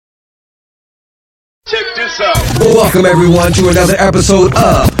Check this out. Welcome everyone to another episode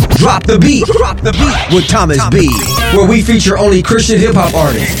of Drop the Beat with Thomas B, where we feature only Christian hip hop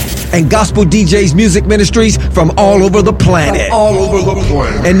artists and gospel DJs, music ministries from all over the planet.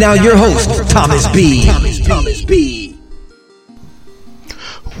 And now your host, Thomas B.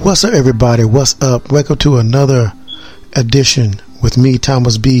 What's up, everybody? What's up? Welcome to another edition with me,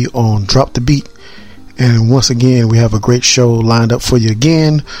 Thomas B, on Drop the Beat. And once again, we have a great show lined up for you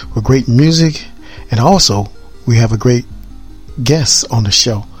again with great music. And also, we have a great guest on the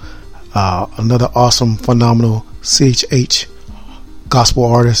show. Another awesome, phenomenal CHH gospel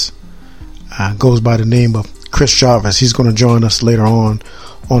artist. Goes by the name of Chris Jarvis. He's going to join us later on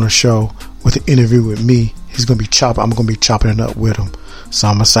the show with an interview with me. I'm going to be chopping it up with him. So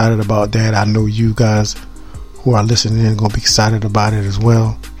I'm excited about that. I know you guys who are listening are going to be excited about it as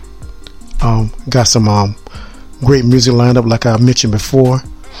well. Got some great music lined up, like I mentioned before.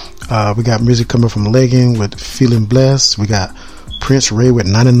 We got music coming from Legging with Feeling Blessed. We got Prince Ray with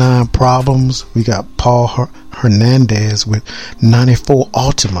 99 Problems. We got Paul Hernandez with 94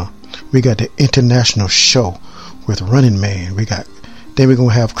 Ultima. We got the International Show with Running Man. Then we're going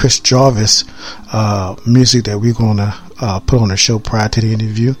to have Chris Jarvis music that we're going to put on the show prior to the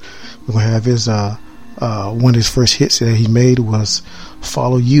interview. We're going to have his one of his first hits that he made was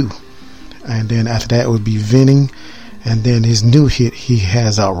Follow You. And then after that it would be Venting. And then his new hit he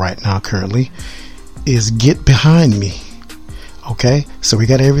has out right now currently is Get Behind Me. Okay, so we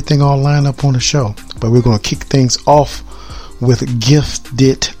got everything all lined up on the show. But we're going to kick things off with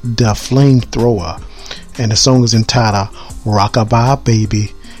Gifted the Flamethrower. And the song is entitled Rockabye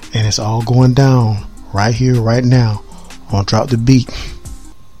Baby. And it's all going down right here, right now on Drop the Beat.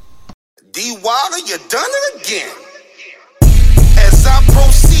 D-Wilder, you done it again. As I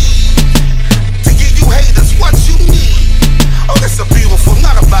proceed to give you haters what you need. Oh, that's a beautiful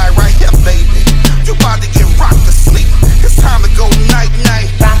lullaby right here, baby. You about to get rocked to sleep. It's time to go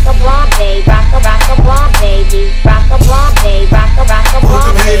night-night. Rock-a-blah, baby. Rock-a-blah, baby. Rock-a-blah, baby.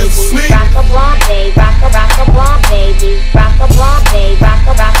 Rock-a-blah, baby. Rock-a-blah, baby. Rock-a-blah, baby. Rock-a-blah, baby.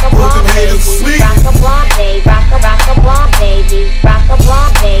 Rock-a-blah, baby. Rock-a-blah, baby. Rock-a-blah, baby. Rock-a-blah,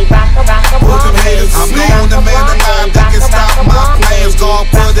 baby. Rock-a-blah, baby. I'm the only man alive that can stop my plans. God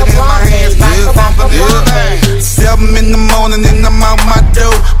put it in my hands. Yeah. 7 in the morning and I'm out my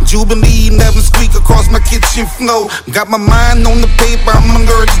door. Jubilee never squeak across my kitchen floor. Got my mind on the paper, I'm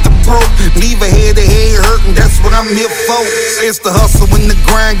allergic to broke. Leave a head to head hurting, that's what I'm here for. It's the hustle when the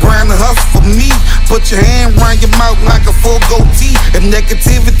grind the hustle for me. Put your hand around your mouth like a full goatee. If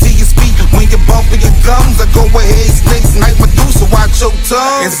negativity you speak when you're bumping your gums, I go ahead, snakes like Medusa, watch your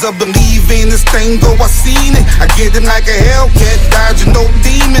tongue. As I believe in this thing, go, I seen it. I get it like a Hellcat, dodging no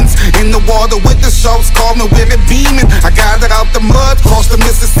demons. In the water with the sharks, call me with it beaming. I got it out the mud, cross the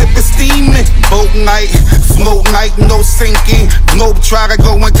Mississippi steaming. Boat night, smoke night, no sinking. Globe try to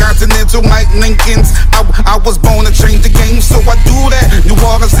go in continental like Lincolns. I was born to change the game, so I do that. New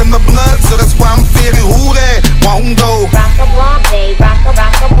Orleans in my blood, so that's why I'm feeling who that won't go. Rock-a-blah, baby.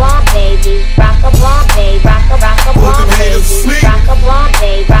 Rock-a-blah, baby. Rock-a-blah, baby. Rock-a-blah, baby. Rock-a-blah,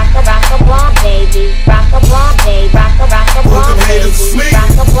 baby. Rock-a-blah, baby. Rock-a-blah, baby. Rock-a-blah, baby.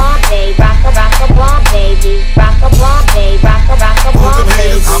 Rock-a-blah, baby. Rock-a-blah, baby. Rock-a-blah, baby. Rock-a-blah,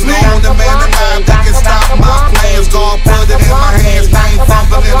 baby. I'm the only man alive that can stop my plans. God put it in my hands, I ain't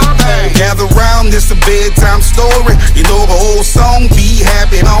fumbling anything. Gather round, this a bedtime story. You know the whole song, be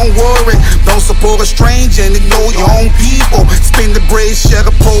happy, don't worry. Don't support a stranger and ignore your own people. Spin the bread, share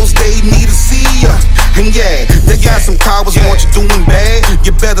the post, they need to see ya. And yeah, they got some cowards want you doing bad.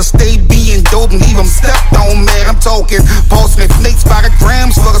 You better stay being dope and leave them stepped on, man. I'm talking porcelain flakes by the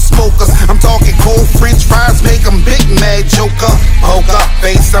grams for the smokers. I'm talking cold french fries, make them big mad joker. Poke up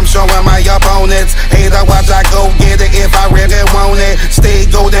face, I'm showing my opponents. Hater, watch I go get it if I really want it. Stay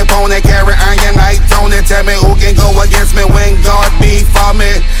golden pony, carry iron night on it. Tell me who can go against me when God be for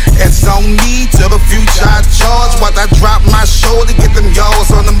me. It's on me till the future I charge. What I drop my shoulder, get them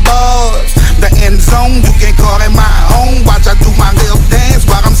y'alls on them bars. The end zone, you can call it my own. Watch I do my little dance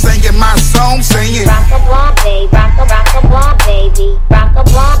while I'm singing my song, singing. Rock-a-blah, baby. Rock-a-blah, baby.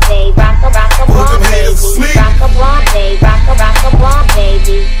 Rock-a-blah, baby. Rock-a-blah, baby. Rock-a-blah,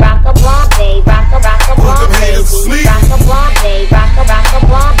 baby. Rock-a-blah, baby. Rock-a-blah, baby. Rock-a-blah, baby. Rock-a-blah, baby.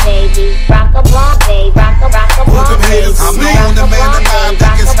 Rock-a-blah, baby. Rock-a-blah, baby. Rock-a-blah, baby. I'm the only man alive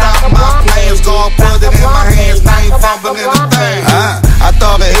that can stop my plans. God put it in my hands, I ain't fumbling anything. I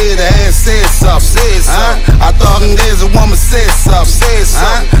thought I heard the ass said something. I thought there's a woman said something.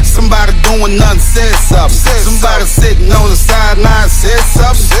 Somebody doing nothing said something. Somebody sitting on the sideline said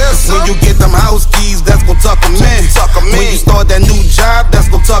something. When you get them house keys, that's gon' tuck them in. When you start that new job, that's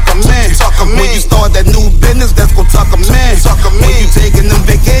gon' tuck them in. When you start that new business, that's gon' tuck 'em in. When you taking them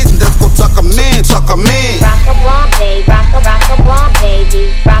vacations, that's gon' tuck 'em in. Rock a Bombay, rock a Bombay,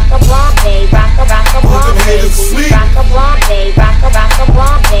 rock a Bombay, rock a Bombay, rock a Bombay, rock a Bombay, rock a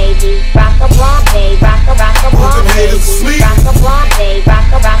Bombay, rock a Bombay, rock a Bombay, rock a Bombay,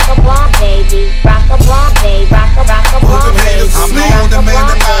 rock a Bombay, rock a Bombay, rock a Bombay. I'm the only man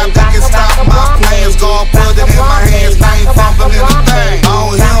alive that can stop my plans. God put it in my hands, I ain't fumbling a thing. I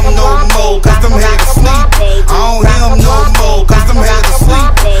don't hear 'em no more, cause them heads asleep. I don't hear 'em no more, cause them heads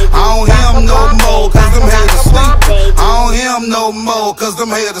asleep. I don't hear 'em no more, cause them heads asleep. I don't hear 'em no more, cause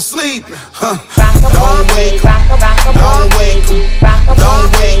them heads asleep. Don't wake, don't wake, don't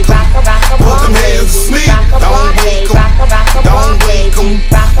wake, put them heads asleep. Don't wake 'em, don't wake 'em,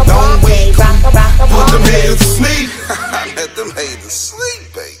 don't wake 'em, put them heads asleep. Let them haters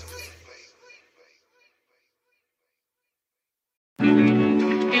sleep, baby.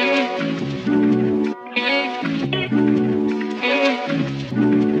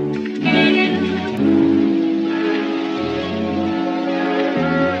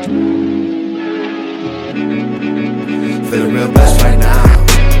 Feeling real blessed right now.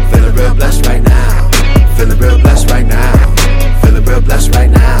 Feeling real blessed right now. Feeling real blessed right now. Feeling real blessed right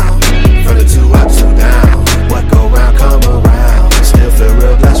now. From the 2 up, 2 down. What go round, come around. Still feel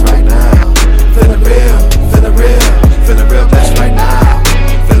real blessed right now. Feeling real, feeling real. Feeling real blessed right now.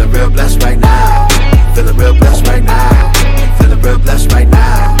 Feeling real blessed right now. Feeling real blessed right now. Feeling real blessed right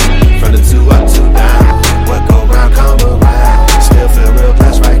now. From the 2 up, 2 down. What go round, come around. Still feel real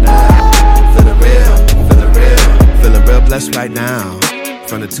blessed right now. Feeling real, feeling real. Feeling real blessed right now.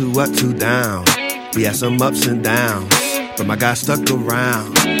 From the 2 up, 2 down. We had some ups and downs, but my God stuck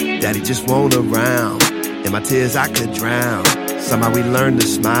around. Daddy just won't around. In my tears I could drown. Somehow we learned to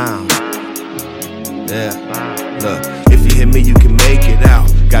smile. Yeah, look, if you hear me, you can make it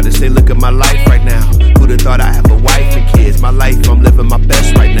out. Gotta say, look at my life right now. Who'da thought I have a wife and kids? My life, I'm living my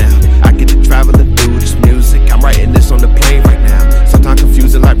best right now. I get to travel and do this music. I'm writing this on the plane right now. Sometimes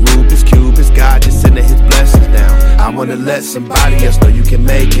confusing like Rubik's Cube. It's God just sending his blessings down. I wanna let somebody else know you can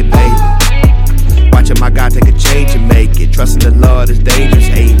make it, baby. Watching my God take a change and make it. Trusting the Lord is dangerous,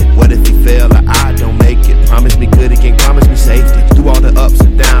 ain't it? What if he fail or I don't make it? Promise me good, he can't promise me safety. Through all the ups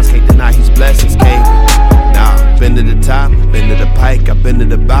and downs, can't deny his blessings, can't we? Nah, been to the top, been to the pike, I've been to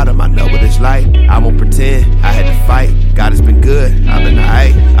the bottom, I know what it's like. I won't pretend, I had to fight. God has been good, I've been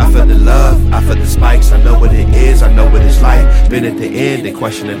alright. I felt the love, I felt the spikes, I know what it is, I know what it's like. Been at the end and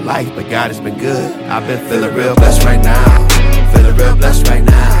questioning life, but God has been good. I've been feeling real blessed right now. Feeling real blessed right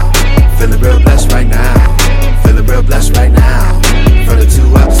now. Feeling real blessed right now. Feeling real blessed right now. From the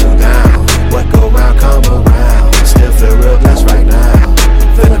 2 up, 2 down. What go round, come around. Still feel real blessed right now.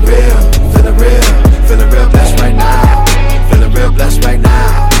 Feeling real, feeling real. Feeling real blessed right now. Feeling real blessed right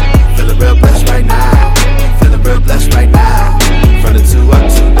now. Feeling real blessed right now. Feeling real blessed right now. From the 2 up,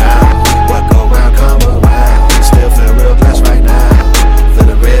 2 down. What go round, come around. Still feel real blessed right now.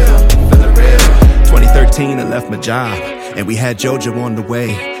 Feeling real, feeling real. 2013, I left my job, and we had JoJo on the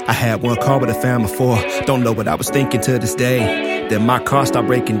way. I had one car with a family of 4. Don't know what I was thinking to this day. Then my car started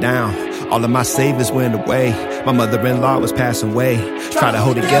breaking down. All of my savings went away. My mother-in-law was passing away. Try to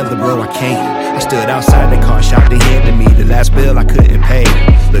hold together, bro, I can't. I stood outside the car shop, they handed me the last bill I couldn't pay.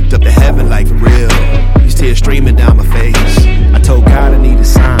 Looked up to heaven like for real. These tears streaming down my face. I told God I need a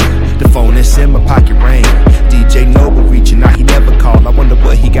sign. The phone that's in my pocket rang. DJ Noble reaching out, he never called. I wonder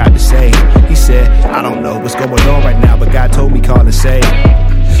what he got to say. He said, I don't know what's going on right now, but God told me call and say,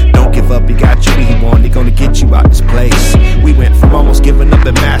 don't give up, he got you where he wanted, he gonna get you out this place. We went from almost giving up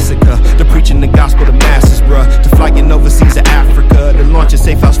and massacre to preaching the gospel to masses, bruh, to flying overseas to Africa, to launching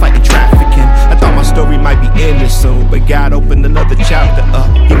safe house fighting trafficking. I thought my story might be ending soon, but God opened another chapter up.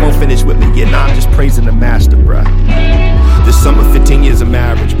 He won't finish with me yet, now I'm just praising the master, bruh. This summer, 15 years of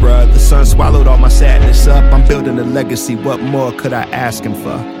marriage, bruh. The sun swallowed all my sadness up. I'm building a legacy, what more could I ask him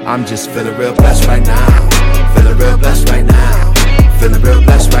for? I'm just feeling real blessed right now. Feeling real blessed right now. Feeling real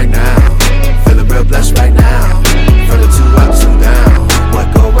blessed right now. Feeling real blessed right now. From the 2 up, 2 down.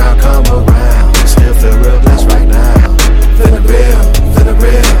 What go round, come around. Still feel real blessed right now. Feeling real, feeling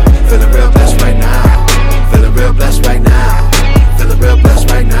real. Feeling real blessed right now. Feeling real blessed right now. Feeling real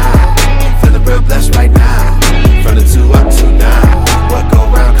blessed right now. Feeling real blessed right now. From the 2 up, 2 down. What go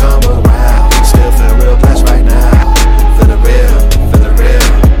round, come around. Still feel real blessed right now. Feeling real, feeling real.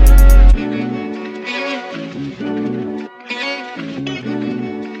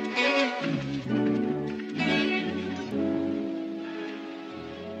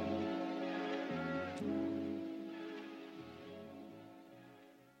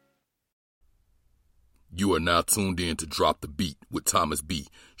 now tuned in to Drop the Beat with Thomas B.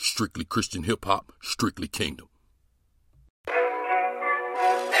 Strictly Christian hip hop, strictly kingdom.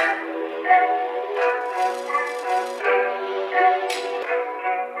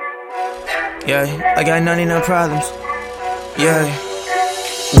 Yeah, I got 99 problems. Yeah.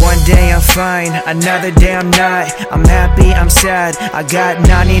 One day I'm fine, another day I'm not. I'm happy, I'm sad. I got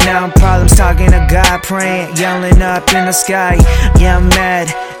 99 problems, talking to God, praying, yelling up in the sky. Yeah, I'm mad,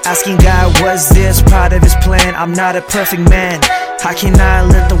 asking God, was this part of his plan? I'm not a perfect man. How can I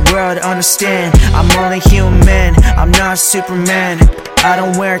let the world understand? I'm only human, I'm not Superman. I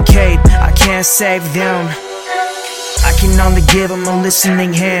don't wear a cape, I can't save them. I can only give them a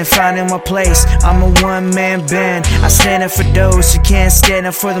listening hand, finding my place. I'm a one-man band. I stand up for those who can't stand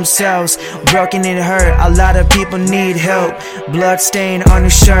up for themselves. Broken and hurt, a lot of people need help. Blood stain on your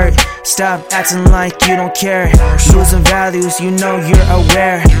shirt. Stop acting like you don't care. Losing values, you know you're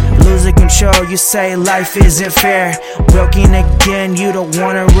aware. Losing control, you say life isn't fair. Broken again, you don't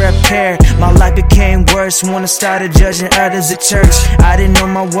wanna repair. My life became worse when I started judging others at church. I didn't know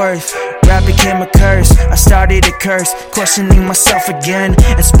my worth. Rap became a curse. I started to curse, questioning myself again,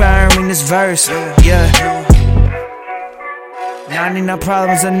 inspiring this verse. Yeah. 99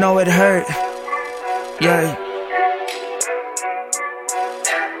 problems, I know it hurt. Yeah.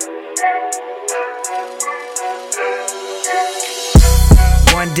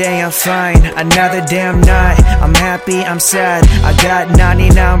 One day I'm fine, another day I'm not. I'm happy, I'm sad. I got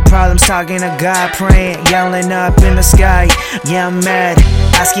 99 problems, talking to God, praying, yelling up in the sky. Yeah, I'm mad,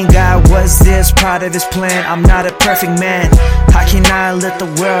 asking God, was this part of his plan? I'm not a perfect man. How can I let the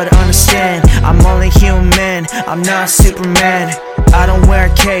world understand? I'm only human, I'm not Superman. I don't wear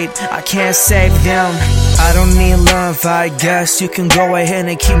a cape, I can't save them. I don't need love, I guess. You can go ahead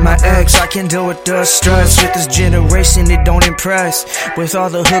and keep my ex. I can deal with the stress. With this generation, it don't impress. With all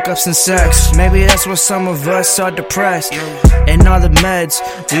the hookups and sex, maybe that's why some of us are depressed. And all the meds,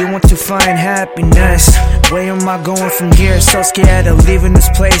 we want to find happiness. Where am I going from here? So scared of leaving this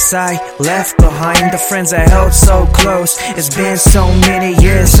place I left behind. The friends I held so close. It's been so many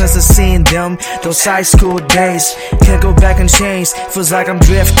years since I've seen them. Those high school days, can't go back and change. Feels like I'm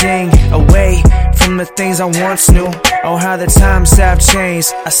drifting away from the things I once knew. Oh, how the times have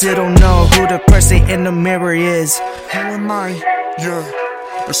changed. I still don't know who the person in the mirror is. Who am I? Yeah.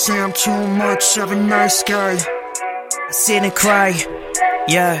 They say I'm too much of a nice guy. I sit and cry.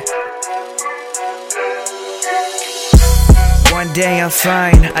 Yeah. One day I'm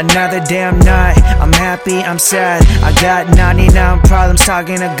fine, another day I'm not. I'm happy, I'm sad. I got 99 problems,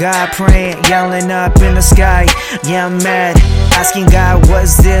 talking to God, praying, yelling up in the sky. Yeah, I'm mad, asking God,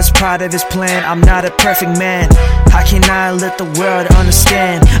 was this part of his plan? I'm not a perfect man. How can I let the world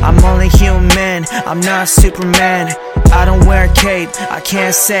understand? I'm only human, I'm not Superman. I don't wear a cape, I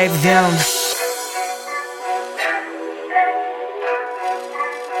can't save them.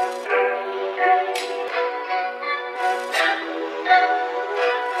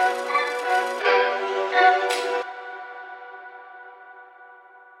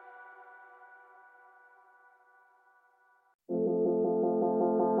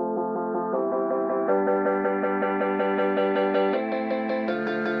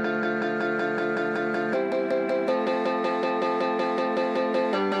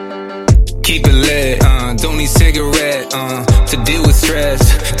 Keep it lit, don't need cigarette, to deal with stress,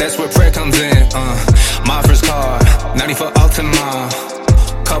 that's where prayer comes in, my first car, 94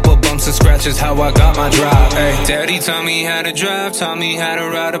 Altima, couple bumps and scratches, how I got my drive, ay. Daddy taught me how to drive, taught me how to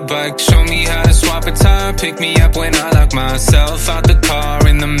ride a bike, show me how to swap a tire, pick me up when I lock myself out the car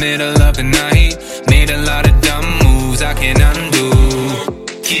in the middle of the night, made a lot of dumb moves I can't undo.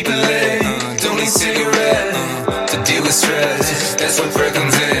 Keep it lit, don't need cigarette, to deal with stress, that's where prayer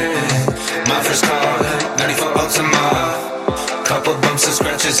comes in. My first car, 94 Altima, couple bumps and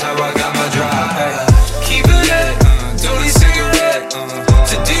scratches, how I got my drive. Ay. Keep it lit, don't need cigarette,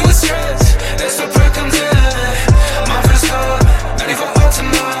 to deal with stress, that's where prayer comes in. My first car, 94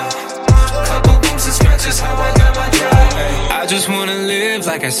 Altima, couple bumps and scratches, how I got my drive. Ay. I just wanna live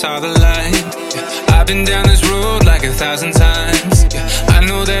like I saw the light. I've been down this road like 1,000 times. I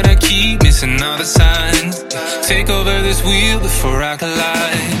know that I keep missing all the signs. Take over this wheel before I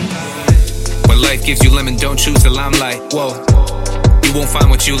collide. When life gives you lemon, don't choose the limelight. Whoa, you won't find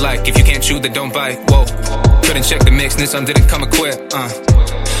what you like. If you can't chew, then don't bite. Whoa, couldn't check the mix, this one didn't come equipped.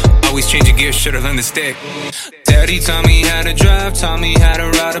 Always changing gears, should've learned to stick. Daddy taught me how to drive, taught me how to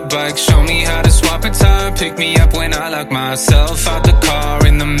ride a bike, show me how to swap a tire, pick me up when I lock myself out the car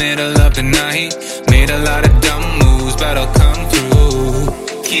in the middle of the night. Made a lot of dumb moves, but I'll come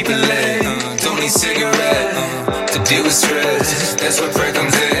through. Keep it lit, don't need cigarette, to deal with stress, that's where prayer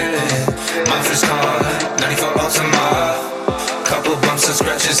comes in. My first car, 94 and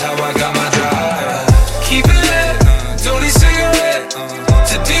scratches, how I got my drive. Keep it lit, don't need cigarette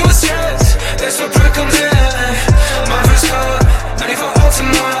to deal with stress. That's where prayer comes in. My first car, 94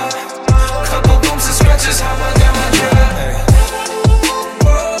 Altima. Couple bumps and scratches, how I got my drive.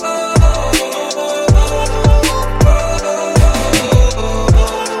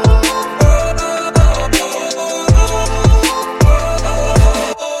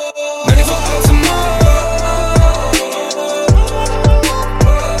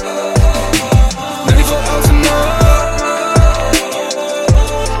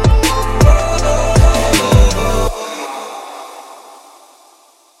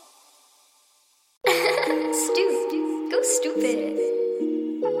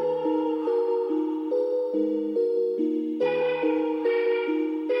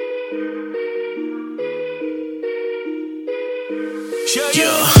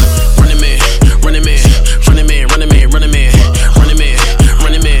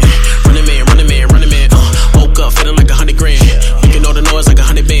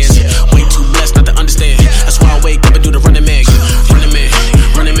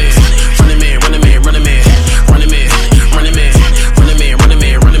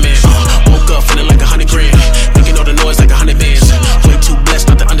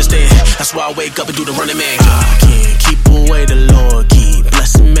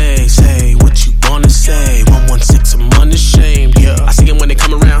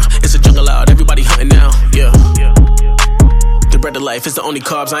 It's the only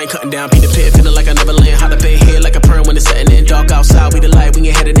carbs I ain't cutting down. Peter Pit, feeling like I never land. How to pay here like a perm when it's setting in. Dark outside, we the light when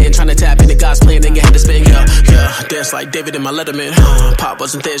you're heading in. Trying to tap into God's plan, then you had to spin. Yeah, dance like David in my Letterman. Pop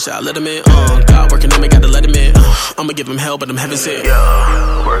wasn't there, shot let him in. God working on me, got to let him in. I'ma give him hell, but I'm heaven sent.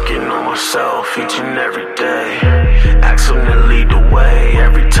 Yeah, working on myself each and every day. Ask him to lead the way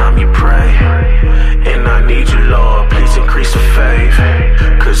every time you pray. And I need you, Lord, please increase the faith.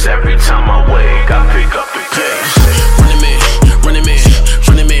 Cause every time I wake, I pick up the pace. Running man, running man,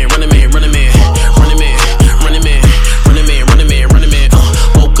 running man, running man, running man, running man, running man, running man, running man.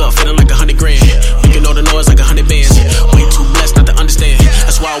 Woke up feeling like 100 grand, making all the noise like 100 bands. Way too blessed not to understand.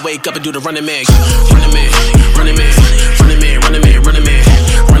 That's why I wake up and do the running man, running man, running man, running man, running man, running man,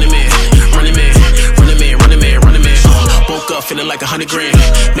 running man, running man, running man, running man, running man. Woke up feeling like 100 grand,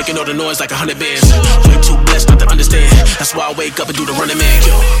 making all the noise like 100 bands. Way too blessed not to understand. That's why I wake up and do the running man.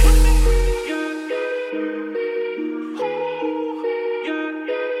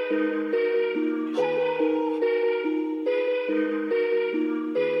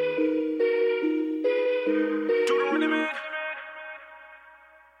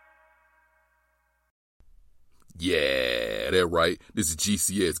 Yeah, that's right. This is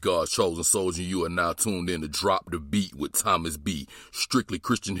GCS, God's Chosen Soldier. You are now tuned in to Drop the Beat with Thomas B. Strictly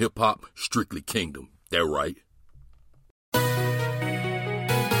Christian hip hop, strictly kingdom. That right. Lord,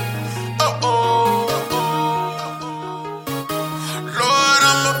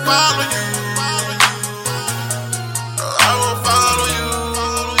 I'ma follow you. I will follow you.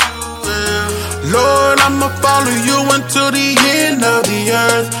 Yeah. Lord, I'ma follow you until the end of the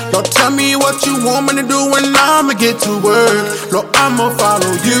earth. Lord, tell me what you want me to do when I'ma get to work. Lord, I'ma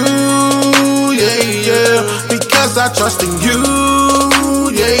follow you, yeah, yeah, because I trust in you,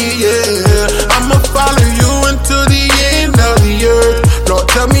 yeah, yeah. I'ma follow you until the end of the earth. Lord,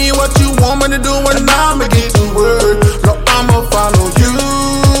 tell me what you want me to do when I'ma get to work. Lord, I'ma follow you,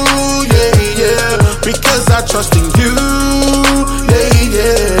 yeah, yeah, because I trust in you, yeah,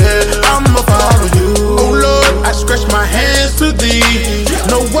 yeah. I'ma follow you. Oh Lord, I stretch my hands to thee.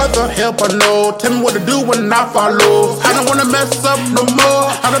 No other help I know. Tell me what to do when I follow. I don't wanna mess up no more.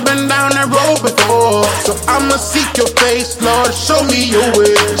 I've been down that road before. So I'ma seek your face, Lord. Show me your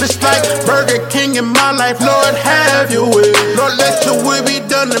way. Just like Burger King in my life, Lord, have your way. Lord, let your will be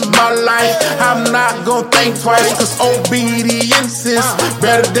done in my life. I'm not gonna think twice, cause obedience is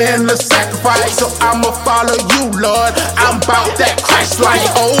better than the sacrifice. So I'ma follow you, Lord. I'm about that Christ life.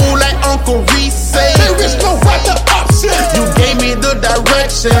 Oh, like Uncle Reese say, there is no other option. You gave me the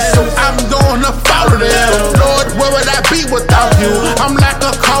direction, so I'm gonna follow them. Lord, where would I be without you? I'm like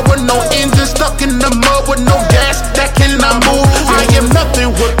a car with no engine, stuck in the mud with no gas that cannot move. I am nothing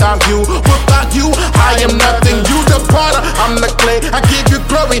without you. Without you, I am nothing. You the potter, I'm the clay. I give you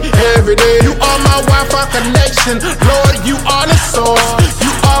glory every day. You are my Wi-Fi connection. Lord, you are the source. You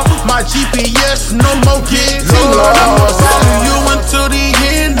are my GPS, no more getting Lord, I'ma follow you until the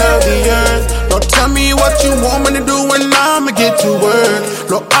end of the earth. Lord, tell me what you want me to do when I'ma get to work.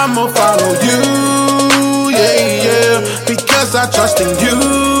 Lord, I'ma follow you, yeah, yeah, because I trust in you,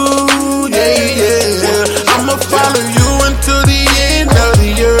 yeah, yeah. I'ma follow you until the end of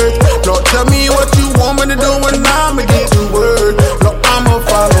the earth. Lord, tell me what you want me to do when I'ma get to work. Lord, I'ma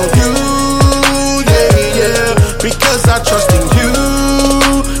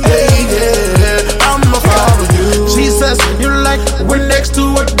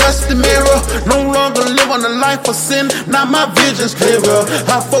life for sin, now my vision's clearer.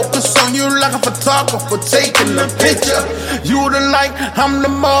 I focus on you like a photographer taking a picture. You the light, I'm the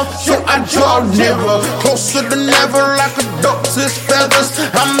moth, so I draw nearer. Closer than ever like a duck to his feathers.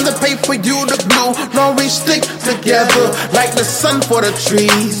 I'm the paper, you the glue, no we stick together. Like the sun for the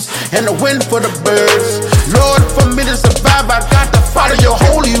trees and the wind for the birds. Lord, for me to survive, I got to follow your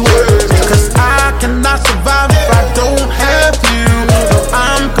holy words. Cause I cannot survive if I don't have you. So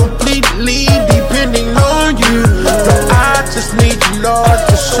I'm completely depending on you. So I just need you, Lord,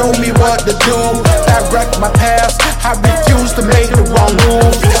 to show me what to do. Direct my path, I refuse to make the wrong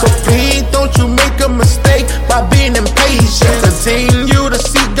move. So please don't you make a mistake by being impatient. Continue to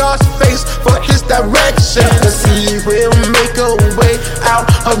see God's face for his direction. Cause he will make a way out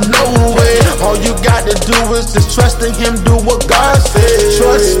of nowhere. All you got to do is just trust in him, do what God says.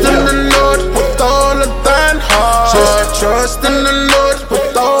 Trust in the Lord with all of thine heart. Just trust in the Lord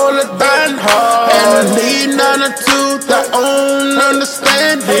with all of thine heart. And lean none unto thy own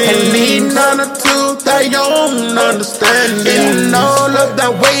understanding. And lean none unto thy own understanding. In all of thy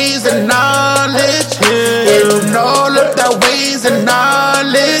ways acknowledge him. In all of thy ways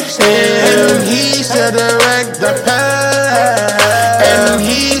acknowledge him. And he shall direct the path. And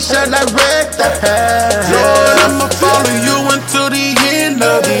he shall direct the path. Lord, I'ma follow you until the end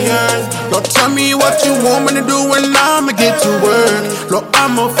of the earth. Lord, tell me what you want me to do and I'ma get to work. Lord,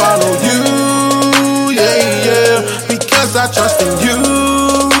 I'ma follow you, yeah, yeah, because I trust in you,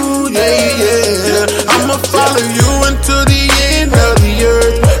 yeah, yeah. I'ma follow you until the end of the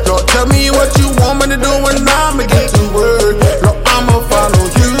earth. Lord, tell me what you want me to do and I'ma get to work. Lord, I'ma follow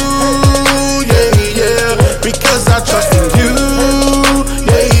you, yeah, yeah, because I trust in you,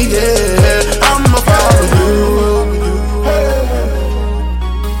 yeah, yeah. I'ma follow you.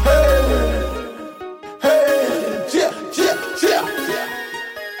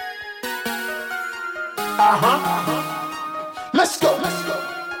 Let's go, let's go.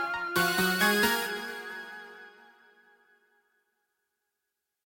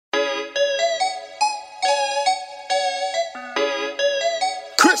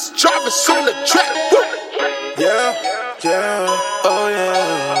 Chris Jarvis on the track. Yeah, yeah, oh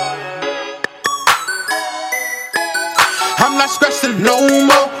yeah. I'm not stressing no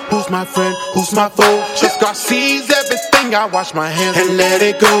more. Who's my friend? Who's my foe? Just God sees everything. I wash my hands and let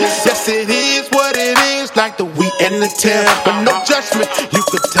it go. Yes, it is what it is, like the wheat and the tail. But no judgment, you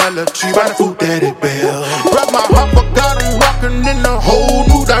could tell a tree by the fruit that it bears. Grab my heart for God, I'm walking in a whole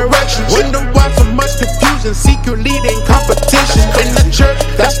new direction. Wonder why so much confusion, secretly in competition. In the church,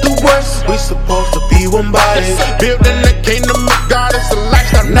 that's the worst. We supposed to be one body, building the kingdom of God. It's a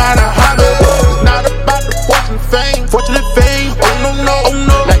lifestyle, not a hobby. It's not about the fortune, fame, fortunate fame. Oh no, no, oh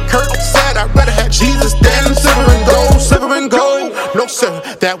no. Like Kurt said, I'd rather have Jesus than silver and gold, silver and gold. No sir,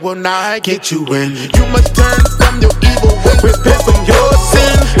 that will not get you in. You must turn from your evil way, repent from your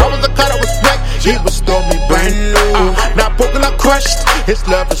sin. I was a car that was wrecked, he restored me brand new. Not broken or crushed, his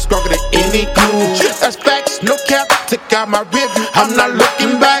love is stronger than any glue. That's facts, no cap, took out my review. I'm not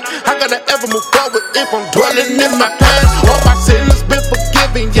looking back, how could I ever move forward if I'm dwelling in my past? All my sin has been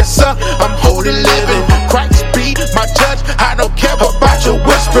forgiven, yes sir, I'm holy living. Christ be my judge, I don't care about your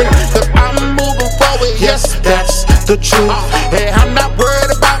whispering, cause I'm moving forward, yes, that's the truth. And I'm not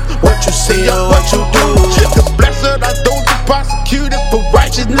worried about what you say or what you do, cause blessed are those who prosecuted for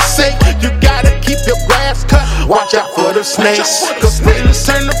righteousness' sake. You gotta keep your grass cut, watch out for the snakes, cause friends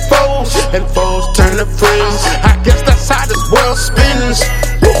turn to foes and foes turn to friends. I guess that's how this world spins.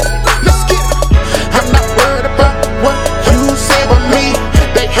 Let's get it. I'm not worried about what you say about me.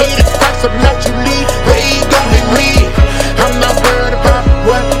 They hated Christ, so naturally they gon' hate me. I'm not worried about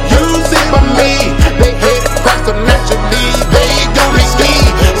what you say about me. They hated Christ, so naturally they gon' hate me.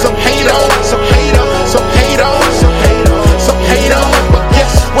 So hate on, so hate on, so hate on, so hate on, so hate on. But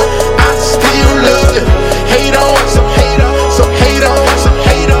guess what? I still love you. Hate on, so hate on, so hate on, so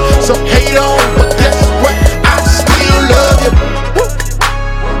hate on, so hate on. But guess what? I still love you. Woo.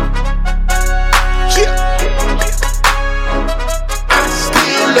 Yeah. I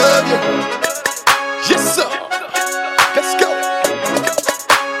still love you. Yes, sir. Let's go.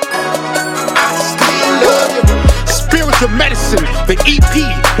 I still love you. Spiritual Medicine, the EP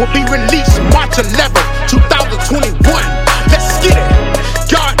will be released March 11th, 2021. Let's get it.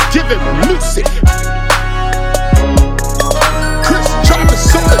 God-given music. Chris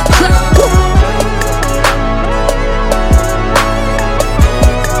Jarvis on the track. Woo.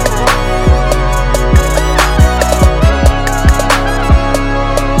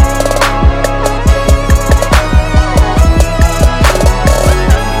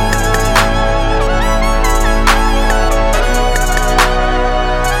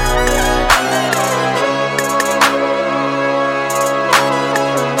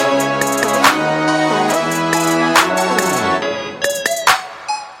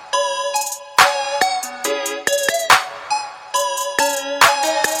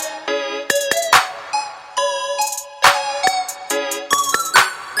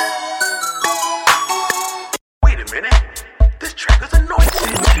 minute. This track is anointed.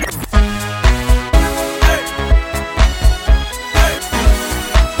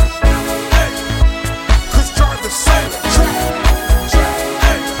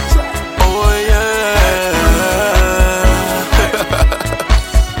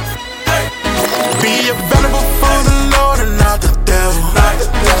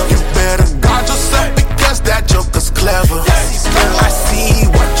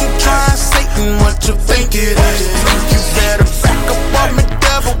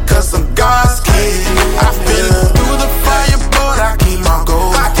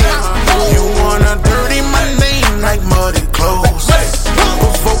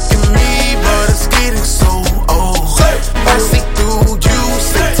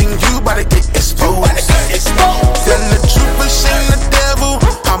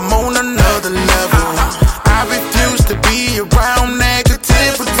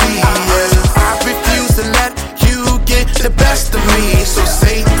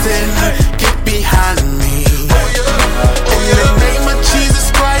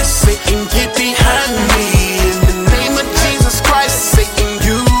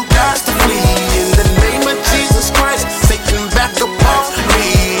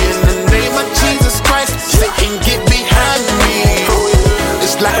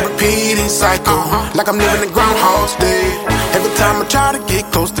 Like I'm living in Groundhog's Day. Every time I try to get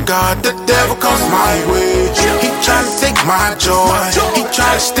close to God, the devil comes my way. He trying to take my joy, he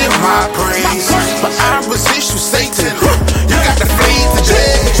trying to steal my praise. But I resist you, Satan. You got to flee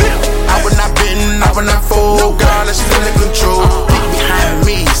today. I will not bend, I will not fold. God is still in control. Get behind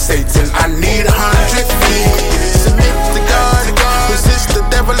me, Satan. I need 100 feet. Submit to God, resist the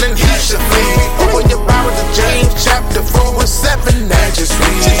devil and he shall flee. Open your Bible to James chapter 4 and 7 and just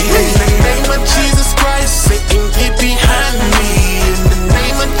read. In the name of Jesus Christ, Satan, get behind me. In the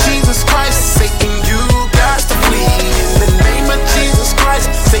name of Jesus Christ, Satan, you got to flee. In the name of Jesus Christ,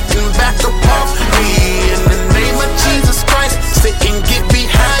 Satan, back up off me. In the name of Jesus Christ, Satan, get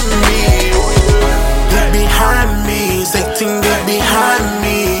behind me. Get behind me, Satan, get behind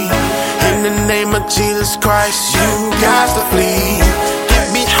me. In the name of Jesus Christ, you got to flee. Get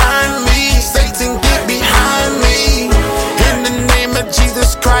behind me, Satan, get behind me. In the name of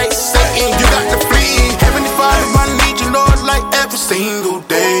Jesus Christ, Satan, you got to flee. Heavenly Father, I need you, Lord, like every single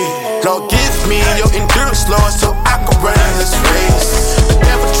day. Lord, give me your endurance, Lord, so I can run this race. The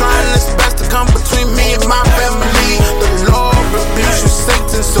devil trying his best to come between me and my family. The Lord rebukes you,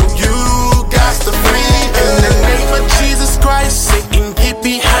 Satan, so you got to flee. In the name of Jesus Christ, Satan, get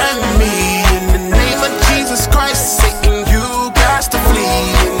behind me. In the name of Jesus Christ, Satan, you got to flee.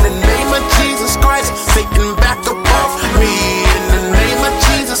 In the name of Jesus Christ, Satan, back up off me. In the name of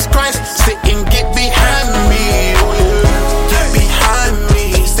Jesus Christ, Satan, get behind me. Get behind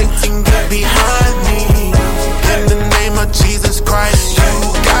me, Satan, get behind me. In the name of Jesus Christ,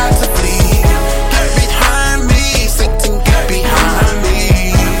 you got to flee. Get behind me, Satan, get behind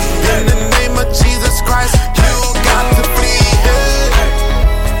me. In the name of Jesus Christ, you got to flee.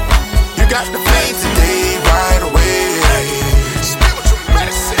 You got to flee today, right away. Spiritual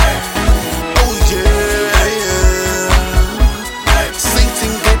medicine. Oh yeah.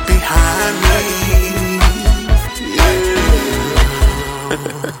 Satan, get behind me.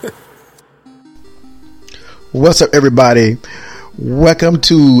 Yeah. What's up, everybody? Welcome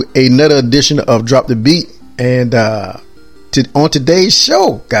to another edition of Drop the Beat. And on today's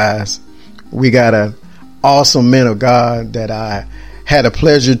show, guys, we got an awesome man of God that I had a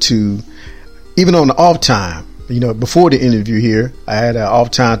pleasure to, even on the off time, before the interview here, I had an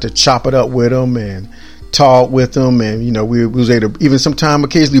off time to chop it up with him and talk with him. And, we was able to even sometime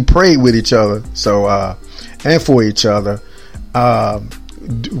occasionally pray with each other. So, and for each other,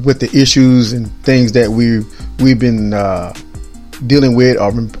 with the issues and things that we've been dealing with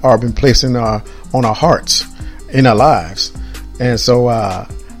or been placing on our hearts in our lives. And so like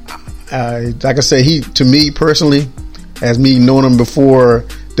I say, he, to me personally, as me knowing him before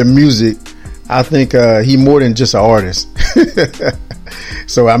the music, I think he more than just an artist.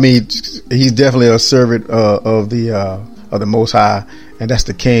 So I mean, he's definitely a servant of the Most High, and that's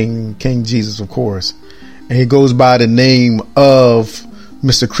the King Jesus, of course. And he goes by the name of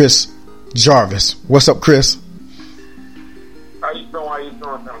Mr. Chris Jarvis. What's up, Chris? How you doing,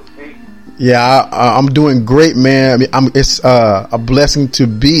 Pete? Yeah, I'm doing great, man. I mean, it's a blessing to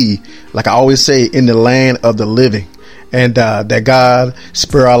be, like I always say, in the land of the living. And that God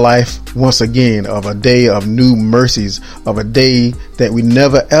spare our life once again of a day of new mercies, of a day that we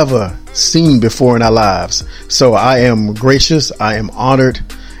never ever seen before in our lives. So I am gracious, I am honored,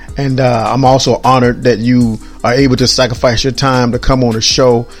 and I'm also honored that you are able to sacrifice your time to come on the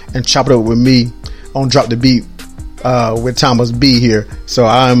show and chop it up with me on Drop the Beat with Thomas B here. So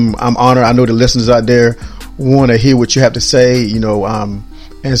I'm honored. I know the listeners out there want to hear what you have to say,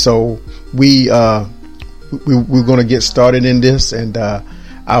 and so we're going to get started in this. And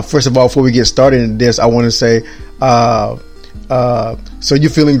first of all, before we get started in this, I want to say, so you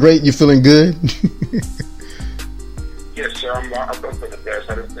feeling great? You feeling good? Yes, sir. I'm for the best.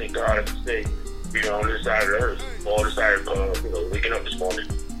 I just thank God to stay, on this side of the earth, on this side of, waking up this morning.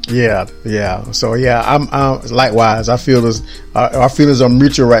 Yeah. So I'm likewise. I feel as our feelings are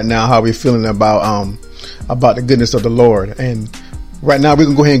mutual right now. How we feeling about the goodness of the Lord, and right now we're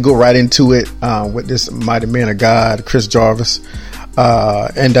gonna go ahead and go right into it with this mighty man of God, Chris Jarvis.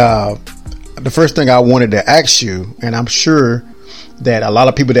 And the first thing I wanted to ask you, and I'm sure that a lot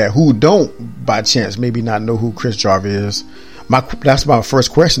of people who don't by chance maybe not know who Chris Jarvis is. That's my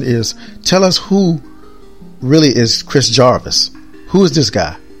first question is, tell us who really is Chris Jarvis. Who is this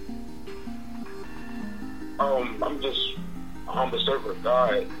guy? I'm just a humble servant of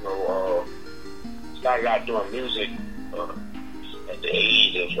God. Started out doing music at the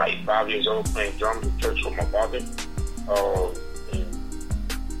age of like 5 years old, playing drums in church with my father. And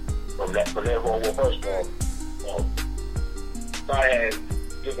from that point, first of all, God had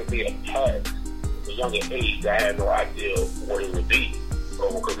given me a path at a younger age that I had no idea what it would be.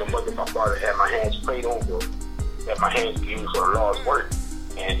 Because my mother and my father had my hands prayed over, that my hands could use for the Lord's work,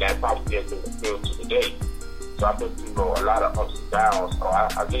 and that probably has been fulfilled to today. So I've been through a lot of ups and downs. So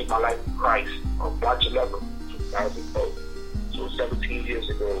I gave my life to Christ on March 11, 2004. So 17 years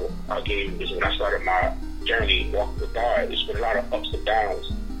ago, when I started my journey walking with God. It's been a lot of ups and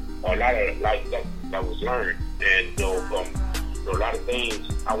downs, a lot of life that was learned, and a lot of things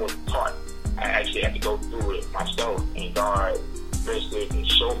I wasn't taught. I actually had to go through it myself, and God basically and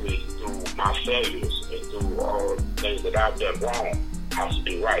show me through my failures and through all the things that I've done wrong how to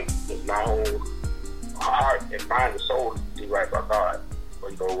do right. Because my whole heart and mind and soul is to do right by God.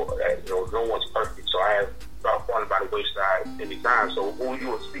 But no one's perfect, so I have fallen by the wayside many times. So who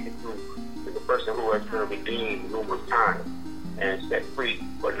you are speaking to is the person who has been redeemed numerous times and set free.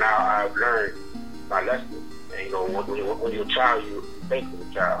 But now I've learned my lesson. And when you're a child, you think of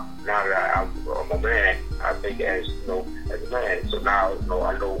a child. Now that I'm a man, I think as a man. So now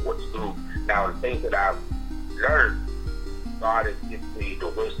I know what to do. Now the things that I've learned, God has given me the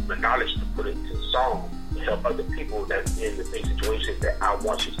wisdom and knowledge to put it into song to help other people that's in the same situations that I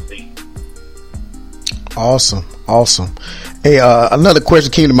want you to be. Awesome. Hey, another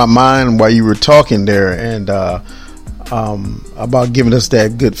question came to my mind while you were talking there, and about giving us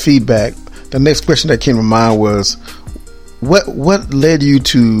that good feedback. The next question that came to mind was, what led you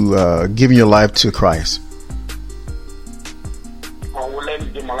to giving your life to Christ? What led me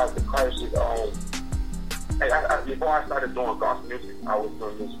to give my life to Christ is, before I started doing gospel music, I was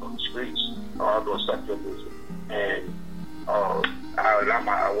doing music on the streets. I was doing secular music, and I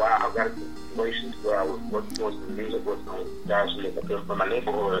got into situations where I was working towards the music with guys from my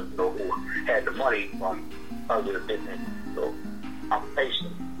neighborhood, who had the money from other different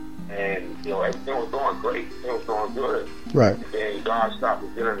occupations. And everything was going great, everything was going good. Right. And then God stopped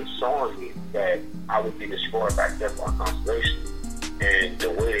revealing and showing me that I would be destroyed by death or constellation. And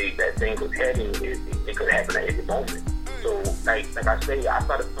the way that things was heading, it could happen at any moment. So, like I say, I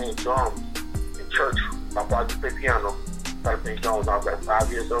started playing drums in church. My father played piano. Started playing drums. I was like 5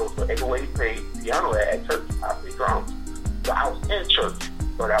 years old. So everywhere he played piano at church, I played drums. So I was in church,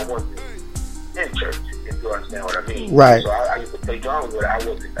 but I wasn't in church. If you understand what I mean. Right. So I used to play drums, but I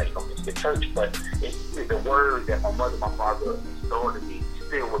wasn't in church. But the word that my mother and my father installed in me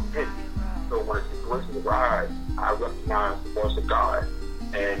still was in me. So when a situation arrived, I recognized the voice of God,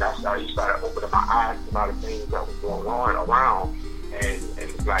 and he started opening my eyes to a lot of things that was going on around, and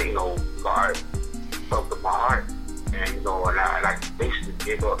it's like God spoke to my heart, and I basically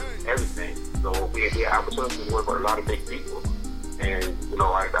gave up everything. So we had the opportunity to work with a lot of big people, and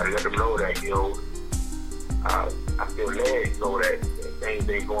I got to let them know that I feel led, that things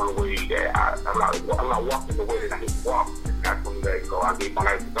ain't going the way that I'm not walking the way that I need to walk. And that's when I gave my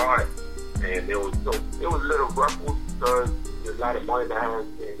life to God. And it was a little ruffled because there's a lot of money that I had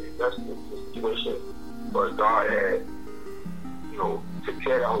invested in the situation. But God had, took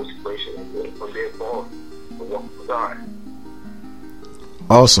care of the whole situation, and from there forward, I walked with God.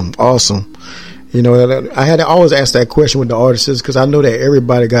 Awesome. I had to always ask that question with the artists because I know that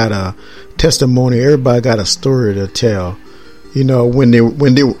everybody got a testimony, everybody got a story to tell. When they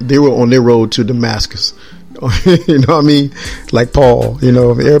were on their road to Damascus, you know what I mean? Like Paul,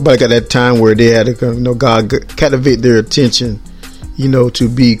 everybody got that time where they had to, God captivate their attention, to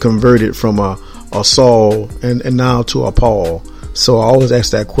be converted from a Saul and now to a Paul. So I always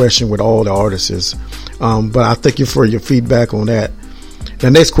ask that question with all the artists. But I thank you for your feedback on that. The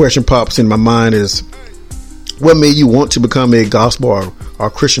next question pops in my mind is, what made you want to become a gospel or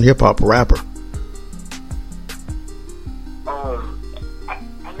Christian hip hop rapper?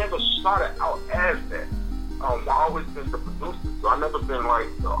 I never started out as that. I always been the producer, so I never been like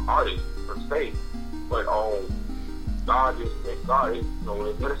the artist per se. But God is, it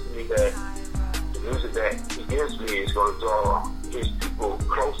lets me that the music that He gives me is going to draw His people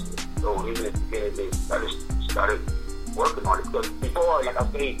closer. So even at the beginning, I just started working on it. Because before, like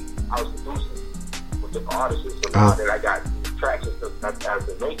I say, I was producing with different artists. So now that I got these tracks and stuff that I've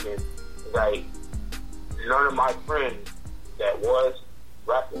been making, like none of my friends that was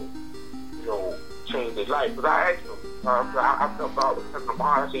rapping, changed their life. Because I asked them, I felt about it.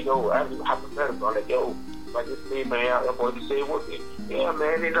 I said, yo, I was hypothetical. I'm like, yo, like this thing, man, I'm going to say it with me. Yeah,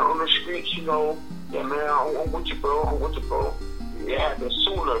 man, they're on the streets, Yeah, man, I'm with you, bro. It happened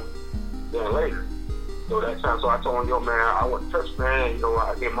sooner than later. So that time, so I told him, yo, man, I went to church, man.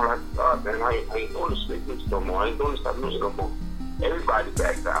 I gave my life to God, man. I ain't doing this street music no more. I ain't doing this type of music no more. Everybody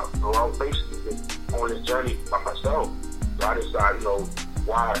backed out. So I was basically just on this journey by myself. So I decided,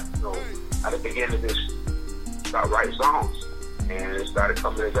 why, at the beginning of this, start writing songs. And it started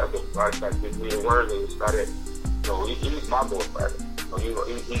coming together. So I started giving me the words, and it started, he's my boyfriend. He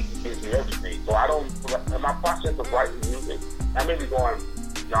gives me everything. So I don't, in my process of writing music, I may be going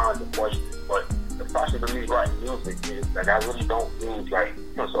beyond the question, but the process of me writing music is that I really don't use like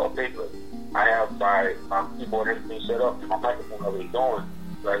pencil or paper. I have my keyboard and everything set up and my microphone already going.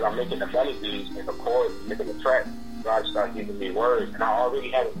 So as I'm making the melodies and the chords, making the track, God started giving me words, and I already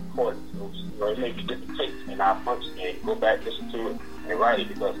had it recorded. So it made me get the tape, and I punch and go back, listen to it, and write it,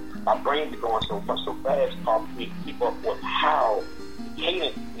 because my brain be going so much so fast, hard for me to keep up with how the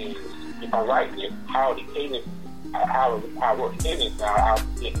cadence is. If I'm writing it, how the cadence, how what cadence, how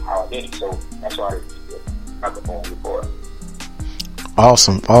I did it. So that's why I did the microphone record.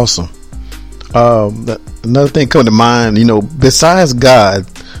 Awesome. Another thing come to mind, besides God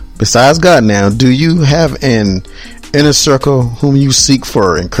now, do you have an inner circle whom you seek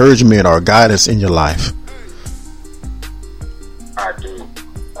for encouragement or guidance in your life? I do.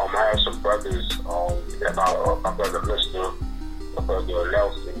 I have some brothers, my brother Lister, my brother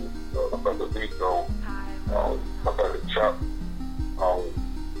Nelson, my brother Rico, my brother Chuck.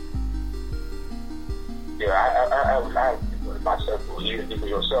 I people in my circle, even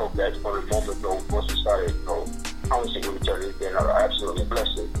yourself, that's from the moment, once we started, conversing with each other, it's been absolutely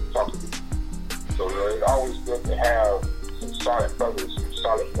blessed to talk to you. So it's always good to have some solid brothers, some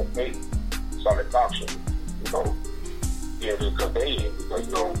solid faith, solid doctrine, be able to convey it. Because,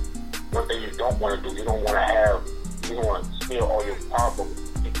 one thing you don't want to do, you don't want to spill all your problems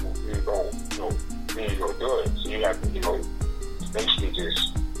with people who don't, really go do it. So you have to, basically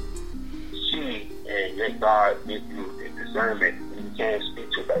just see and let God give you the discernment, and you can't speak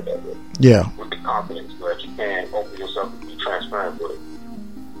to like that with. Yeah. With the confidence, but you can open yourself and be transparent with it.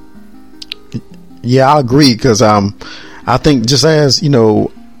 Yeah, I agree, because I think just as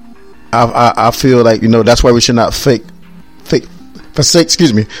I feel like that's why we should not forsake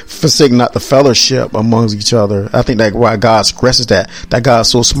not the fellowship amongst each other. I think that why God stresses that God's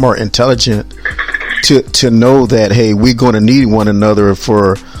so smart, intelligent to know that, hey, we're going to need one another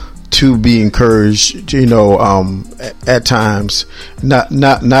to be encouraged, at times. Not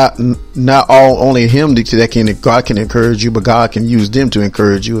all only him that God can encourage you, but God can use them to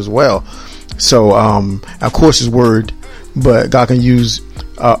encourage you as well. So, of course, His word, but God can use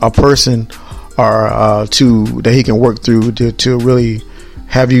a person or that He can work through to really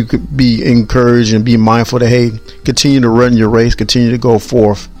have you be encouraged and be mindful that, hey, continue to run your race, continue to go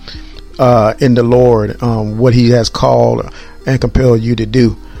forth in the Lord, what He has called and compelled you to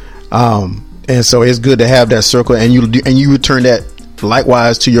do. And so it's good to have that circle, and you return that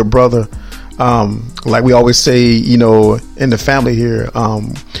likewise to your brother. Like we always say, in the family here,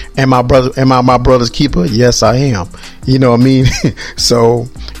 am I my brother's keeper? Yes, I am. You know what I mean? So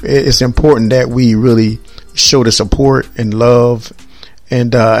it's important that we really show the support and love,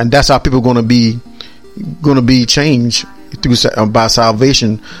 and that's how people are going to be changed by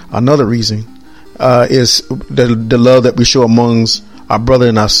salvation. Another reason is the love that we show amongst our brother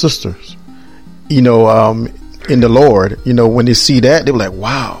and our sisters, in the Lord. When they see that, they're like,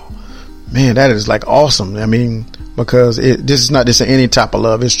 wow, man, that is like awesome. I mean, because this is not just any type of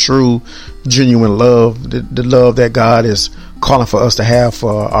love. It's true, genuine love, the love that God is calling for us to have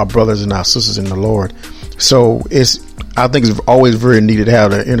for our brothers and our sisters in the Lord. So I think it's always very needed to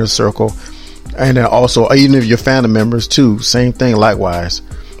have an inner circle. And then also, even if your family members too, same thing likewise.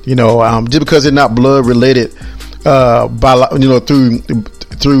 Just because they're not blood related, by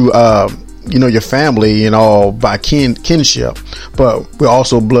through your family and all by kinship, but we're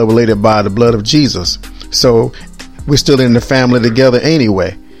also blood related by the blood of Jesus. So we're still in the family together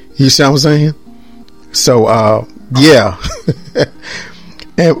anyway. You see what I'm saying? So yeah.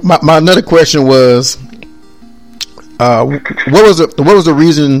 And my another question was, what was the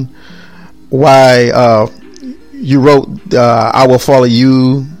reason why you wrote "I Will Follow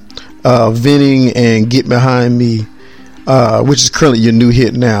You," "Venting," and "Get Behind Me," which is currently your new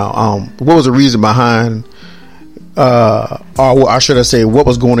hit now? What was the reason behind, or should I say, what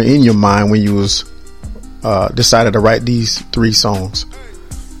was going on in your mind when you was decided to write these 3 songs?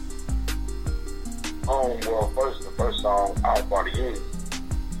 Well, the first song, "I'll Follow You,"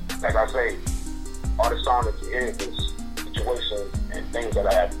 like I say, all the songs that you hear is situations and things that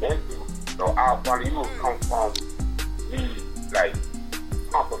I have been through. So "I'll Follow You" come from me, like,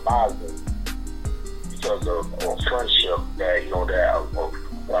 compromising because of a friendship that,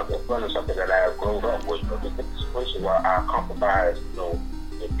 a friend or something that I have grown up with. It's a situation where I compromise, to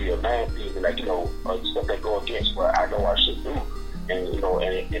be a man pleaser, stuff that go against what I know I should do. And,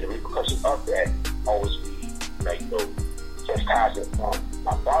 and the repercussions of that always be, chastisement from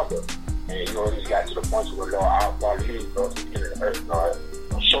my father. And, it just got to the point where, Lord, I'll follow you, Lord, to the end of the earth, Lord.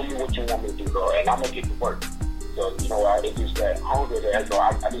 Show me what you want me to do, Lord, and I'm going to get to work. So, it's just that hunger that,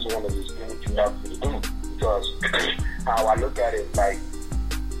 I just want to just do what you have me to do. Because how I look at it, like,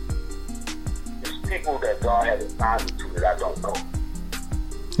 it's people that God has assigned me to that I don't know.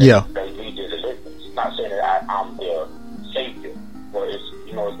 Yeah. They need their deliverance. Not saying that I'm their savior, but it's,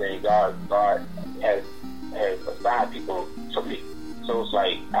 God has assigned people to me. So it's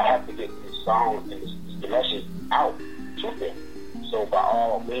like, I have to get these songs and this message out to them. So by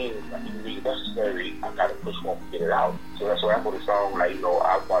all means, if it's necessary, I gotta push one to get it out. So that's why I put a song like,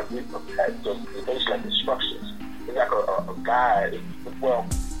 I'll follow you. It's basically like instructions. It's like a guide. Well,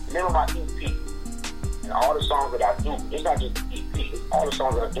 the name of my EP and all the songs that I do, it's not just EP. It's all the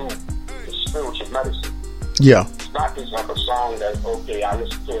songs that I do is spiritual medicine. Yeah. It's not just like a song that's okay, I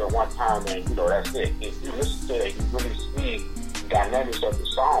listen to it one time and that's it. If you listen to it, you really see the dynamics of the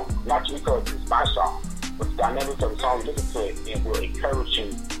song, not just because it's my song, but the dynamics of the song, you listen to it, it will encourage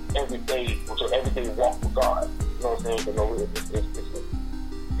you every day, so every day you walk with God. You know what I'm saying?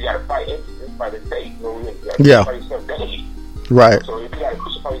 You gotta fight it's by the day. You gotta crucify yourself daily. Right. So if you gotta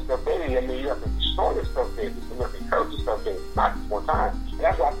crucify yourself daily, you have to destroy yourself daily. So you have to encourage yourself daily, not just one time. And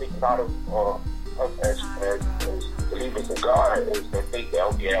that's why I think a lot of us as believers in God is that think that,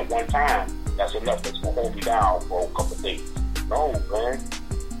 okay, at one time, that's enough, that's gonna hold me down for a couple of days. No, man.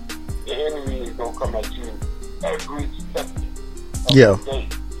 The enemy is gonna come at you every second of the day.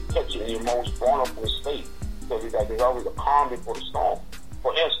 Catch you in your most vulnerable state. Because there's always a calm before the storm.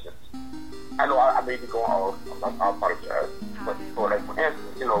 For instance, I know I may be going off, I apologize, but for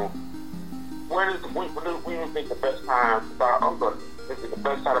instance, when do you think the best time to buy an umbrella? Is it the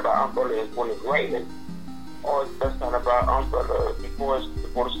best time to buy an umbrella is when it's raining, or is the best time to buy an umbrella before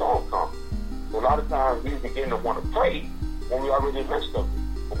the storm comes? So a lot of times we begin to want to pray when we already in the midst of it.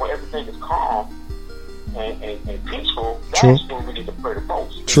 But when everything is calm and peaceful, that's when we need to pray the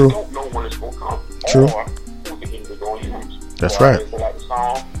most. True. We don't know when it's going to come. True. Or who the enemy going to use. That's or right. It's like the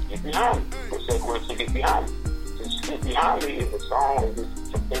song, Get Behind Me. It said, where to get behind me. To get behind me is a song, and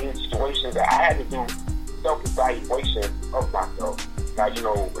it's some things, situations that I had to do self-evaluation of myself. Like,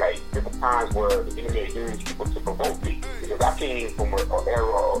 different times where the enemy used people to provoke me. Because I came from an era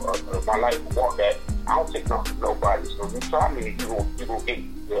of my life to walk that I don't take nothing from nobody. So if you try me, you will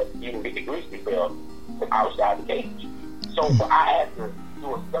get the greasy belt from outside the cage. So but I had to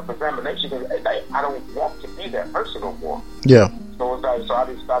do a self-examination because I don't want to be that person no more. Yeah. So it's like,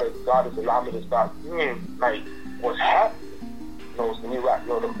 I just started, God has allowed me to start seeing what's happening. The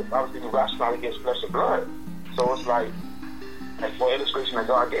Bible says we wrestle not against flesh and blood. So it's like for illustration that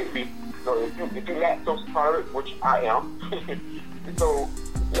God gave me, if you lactose intolerant, which I am, so if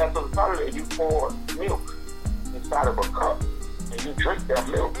you lactose intolerant and you pour milk inside of a cup and you drink that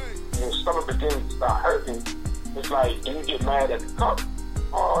milk and your stomach begins to start hurting, it's like, do you get mad at the cup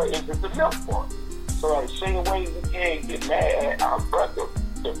or is it the milk part? So in the same way you can't get mad at our brother,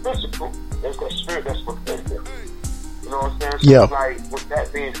 the physical, there's that spirit that's within them. You know what I'm saying? So it's like, with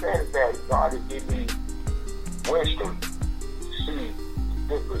that being said, that God has given me wisdom to see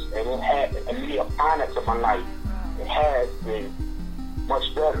the difference. And me applying that to my life, it has been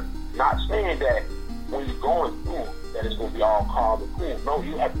much better. Not saying that when you're going through, that it's going to be all calm and cool. No,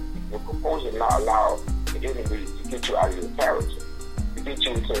 you have to keep your composure and not allow the enemy to get you out of your character. To get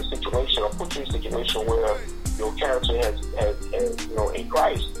you into a situation or put you in a situation where your character has in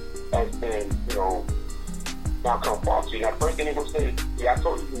Christ has been, now come false to you. Now, the first thing they gonna say, yeah, I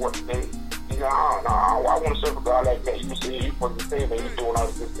told you what to say. You know, I want to serve a God like that. You say you supposed to say that you're doing all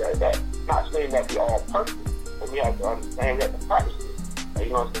this, that. Not saying that we all perfect, but we have to understand we have to practice it. You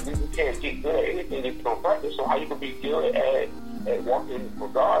know what I'm saying? We can't get good at anything if you don't practice. So how you can be good at walking for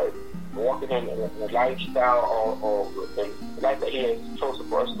God, walking in a lifestyle or the life that He has chosen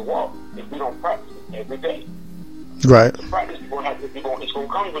for us to walk if we don't practice it every day? Right. Practice, it's going to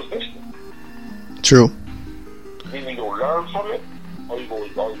come resistance. True. Either you're going to learn from it, or you're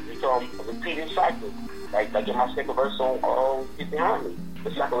going to become a repeating cycle. Like in my second verse on Get Behind Me.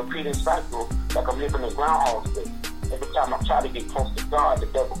 It's like a repeating cycle, like I'm living in Groundhog Day. Every time I try to get close to God, the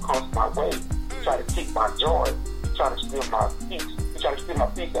devil comes my way. He try to take my joy. He try to steal my peace. He try to steal my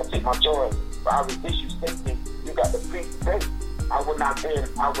peace and take my joy. But I resist you, Satan. You got the peace today. I would not bend.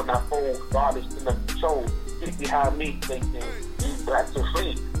 I would not fold. God is still in control. Get behind me, Satan. You got to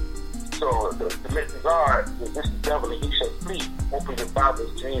flee. So the message God resist the devil and he shall flee. Open your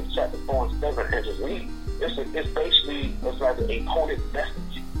Bibles, James chapter 4 and 7, and just read. It's basically like a coded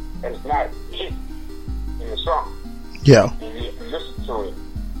message, and it's not hidden in the song. Yeah. And if you listen to it,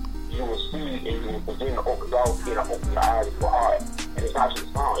 you will see and you will begin to open your eyes of your heart. And it's not just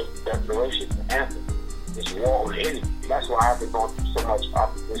a song, it's a declaration, it's an anthem. It's war with the enemy. That's why I've been going through so much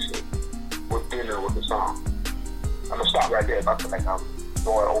opposition with dealing with the song. I'm gonna stop right there if I feel like I'm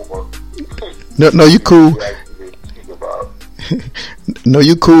going over. No, you cool. No,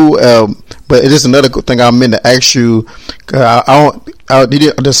 you cool. But it is another thing I meant to ask you.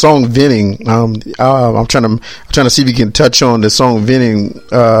 The song "Venting." I'm trying to see if you can touch on the song "Venting."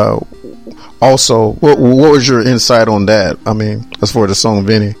 Also, what was your insight on that? I mean, as for the song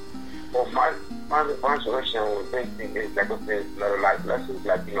 "Venting." Well, my solution with venting is like I said, another life lessons.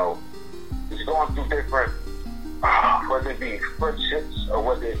 Like it's going through different, whether it be friendships or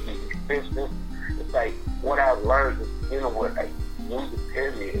whether it be business. It's like what I've learned is dealing with like music.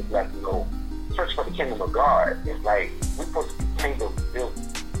 Period. It's like search for the kingdom of God. It's like we're supposed to be kingdom built.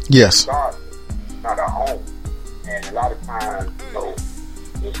 Yes. God, not our own. And a lot of times,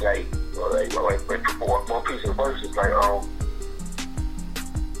 it's like, one piece of verse is like,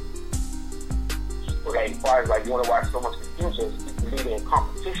 like you want to watch so much confusion, people leading in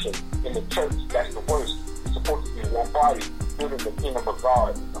competition in the church. That's the worst. It's supposed to be one body, building the kingdom of God.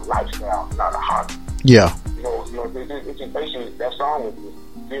 It's a lifestyle, not a hobby. Yeah. It's just basically that song was just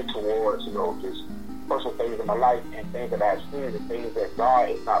geared towards, just personal things in my life and things that I've seen and things that God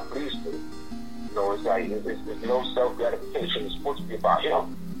is not pleased with. It's like there's no self gratification. It's supposed to be about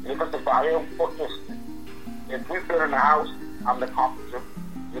Him. And if it's about Him, for instance, if we're building a house, I'm the carpenter,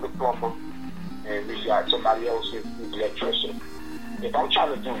 you're the plumber, and we got somebody else who's the electrician. If I'm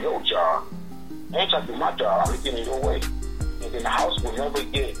trying to do your job, I ain't trying to do my job, I'm getting in your way. And then the house will never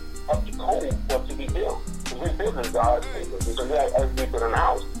get up to code for it to be built. Because we're building God's kingdom. Because as we build a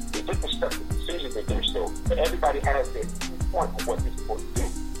house, we different steps of decisions that do so. But everybody has their point of what they're supposed to do.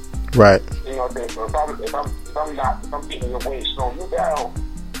 Right. So if I'm getting in your way, slowing you down,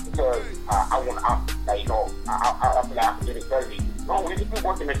 because I feel like I can do this better than you. No, we just be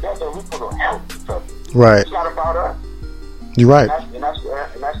working together. We put on help each other. Right. It's not about us. You're right. And that's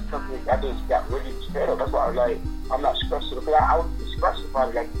something I just got really scared of. That's why I'm not stressed because I was stressed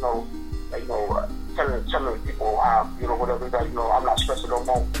about it, telling people how, whatever, I'm not stressing no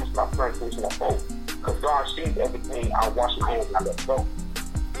more. Who's my friend, who's my foe? Because God sees everything. I wash my hands and I let go.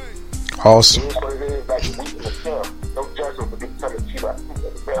 Awesome. It is what it is, like the wheat in the tail. No judgment, but they tell the chief at the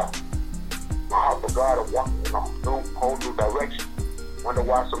bell. My heart for God is walking in a whole new direction. Wonder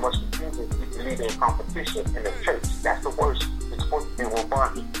why so much confusion, people leading in competition in the church. That's the worst. It's supposed to be one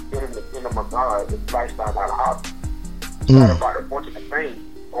body. Getting the kingdom of God, it's lifestyle, not a hobby. It's not about a bunch of things.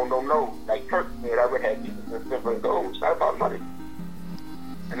 No. Like Kirk said, I would have people with different goals. It's not about money.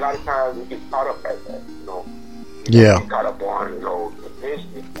 And a lot of times we get caught up at that, Yeah. Get caught up on, the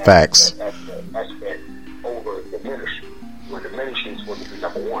business. Facts. Aspect over the ministry. When the ministry is supposed to be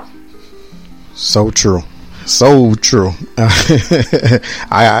number one. So true. I'm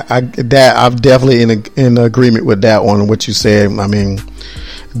definitely in agreement with that one. What you said. I mean,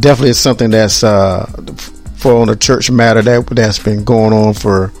 definitely it's something that's for on a church matter that's been going on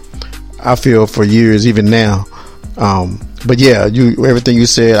I feel for years, even now. But yeah, everything you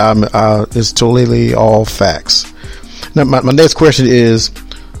said is totally all facts. Now, my next question is,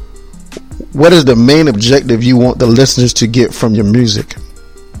 what is the main objective you want the listeners to get from your music?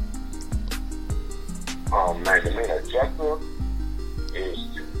 The main objective is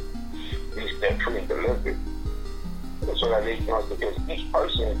to be set free and delivered. So that because each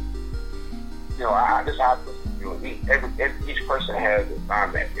person, each person has a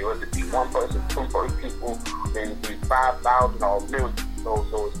assignment. Whether it be one person, two people, maybe 5,000 or million. So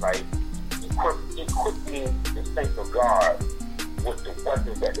it's like equipping the saints of God with the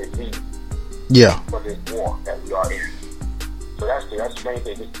weapons that they need. Yeah. For this war that we are in. So that's the main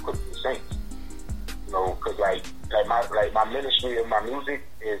thing, just equipping the saints. You know, because like my ministry and my music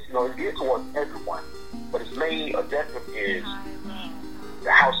is, you know, it's geared towards everyone, but its main objective is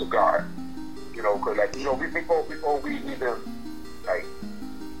the house of God. You know, because like, you know, before we even, like,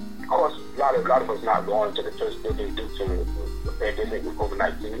 of course, a lot of us not going to the church building due to the pandemic with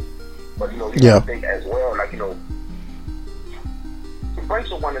COVID-19, but you know, you gotta think as well, like, you know, to bring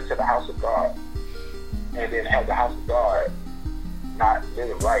someone into the house of God and then have the house of God not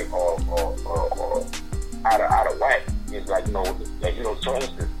living right or out of whack is like, you know, for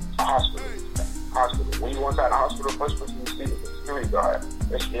instance, a hospital. When you go inside the hospital, the first person you see is the security guard.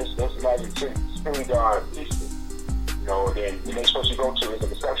 Let's imagine security guard peaceful. You know, then the next person you go to is a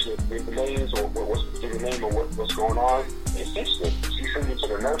receptionist, give the names or give the name or what's going on, and she sends you to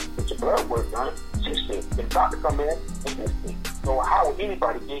the nurse, get your blood work done. The doctor come in and do it. So how would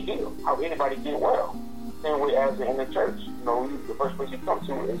anybody get healed? How would anybody get well? Same way as in the church. You know, the first person you come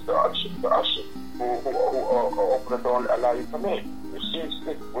to is the usher who open the door and allow you to come in. If she's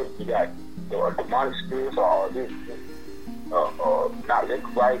sick, you got demonic spirits or this not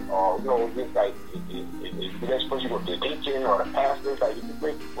living right, or you know, just like the next person you go to the deacon or the pastor, like if you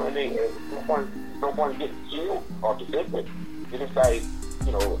bring people in there and no one gets healed or delivered, it is like,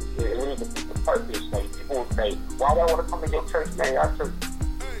 you know, it needs to be the purpose. Like people say, why do I want to come to your church, man? Our church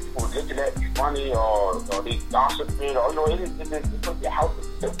people looking at you funny or they gossiping, or you know, it's going to be a house of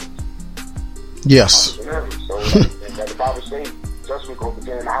deliverance. Yes. So and the Bible says, judgment will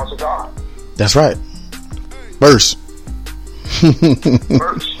begin in the house of God. That's right. Verse.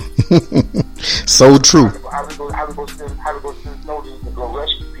 So true. How we go send soldiers to go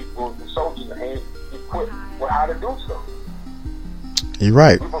rescue people, the soldiers ain't equipped with how to do so. You're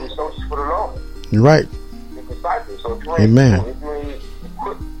right. We're going to be soldiers for the Lord. You're right. The disciples. So if you Amen. If you ain't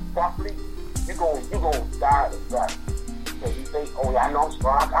equipped properly, you're going to die inside. So you think, oh yeah, I know I'm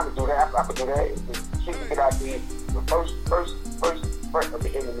strong, I can do that, I can do that. If you get out there, the first threat of the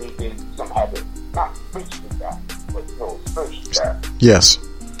enemy is something happen. Not physically die, but spiritually die. Yes.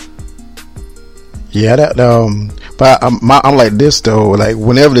 Yeah, that but I'm like this though. Like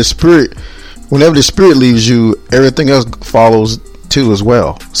whenever the spirit leaves you, everything else follows too as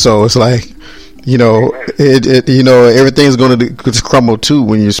well. So it's like, you know, you know, everything's going to crumble too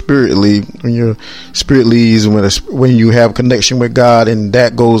when your spirit leaves. When you have connection with God and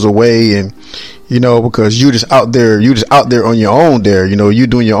that goes away, and you know, because you're just out there on your own. There, you know, you're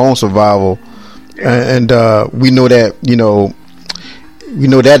doing your own survival, and we know that, you know,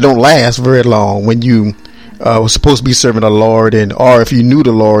 that don't last very long when you was supposed to be serving the Lord, or if you knew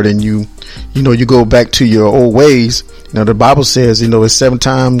the Lord and you go back to your old ways. You know, the Bible says, you know, it's 7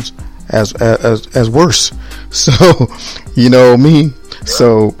 times as worse. So, you know me.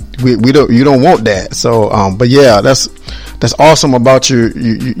 So you don't want that. So, but yeah, that's awesome about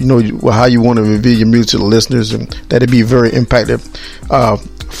you know, how you want to reveal your music to the listeners, and that it be very impactful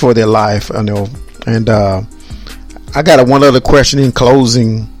for their life. I know. And I got one other question in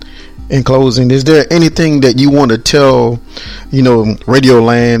closing. Is there anything that you want to tell, you know, Radio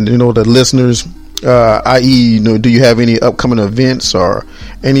Land, you know, the listeners, i.e., you know, do you have any upcoming events or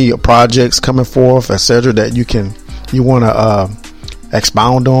any projects coming forth, etc., that you want to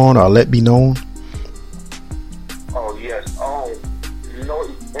expound on or let be known? Oh yes, no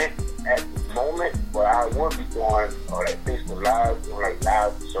event at the moment, but I will be doing like Facebook Live, doing like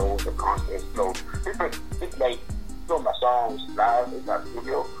live shows or concerts. So it's like doing my songs live in my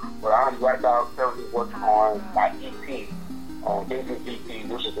studio. But I'm right now currently working on my EP, debut EP,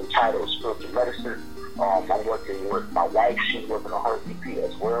 which is entitled Spiritual Medicine. I'm working with my wife. She's working on her EP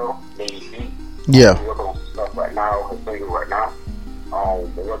as well, Lady B. Yeah. We're working on some stuff right now, her single right now.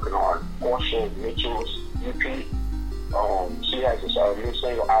 We're working on Portia Mitchell's EP. She has a new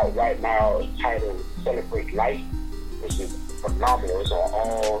single out right now entitled Celebrate Life, which is phenomenal. It's on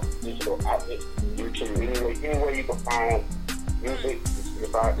all digital outlets, YouTube, anywhere you can find music.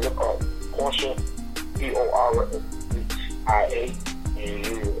 If I look up Portia, Poria,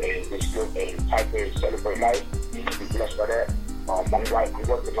 and just look and type in Celebrate Life, you can be blessed by that. I'm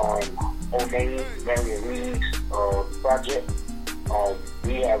working on O'Neill, Marion Reed's project.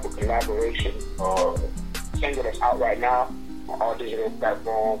 We have a collaboration single that's out right now on all digital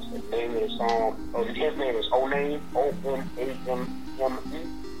platforms. The name of the song, his name is O'Neill, O-M-A-M-M-E, and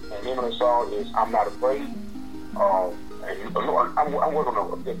the name of the song is I'm Not Afraid. And I'm working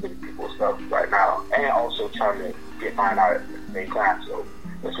on different people's stuff right now, and also trying to get mine out at the same time. So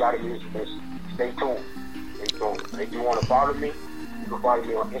there's a lot of music. Stay tuned. If you want to follow me, you can follow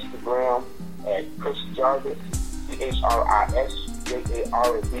me on Instagram at Chris Jarvis, CHRISJARVIS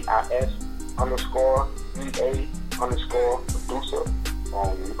 _BA_producer.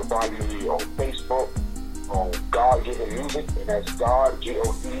 You can follow me on Facebook on God Given Music, and that's God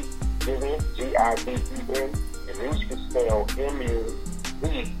GOD Given GIVEN, and music is spelled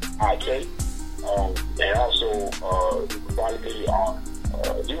MUZIK. And also you can follow me on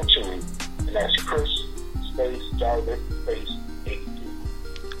YouTube, and that's Chris Space Jarvis Space 82.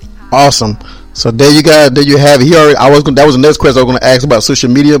 Awesome. So there you have it. That was the next question I was going to ask about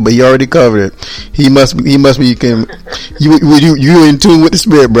social media, but he already covered it. He must be you in tune with the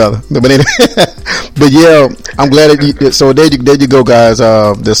spirit, brother. But yeah, I'm glad that so there you go, guys.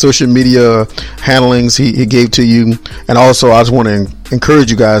 The social media handlings he gave to you, and also I just want to encourage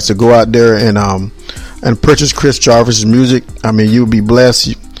you guys to go out there and purchase Chris Jarvis's music. I mean, you'll be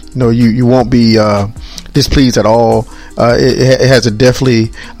blessed. You won't be displeased at all. It has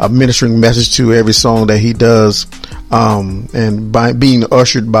definitely a ministering message to every song that he does, and by being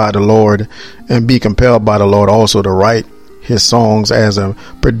ushered by the Lord and be compelled by the Lord also to write his songs as a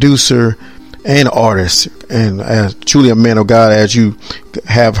producer and artist, and as truly a man of God, as you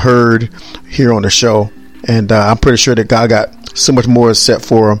have heard here on the show. And I'm pretty sure that God got so much more set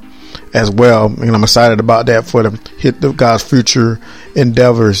for him as well, and I'm excited about that for the God's future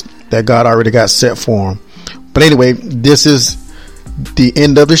endeavors that God already got set for him. But anyway, this is the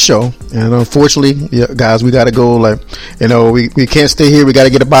end of the show, and unfortunately, guys, we got to go. We can't stay here. We got to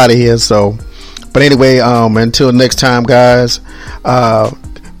get up out of here. So, but anyway, until next time, guys,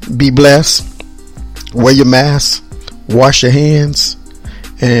 be blessed. Wear your mask, wash your hands,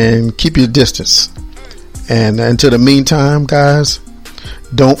 and keep your distance. And until the meantime, guys,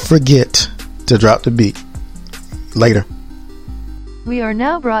 don't forget to drop the beat. Later. We are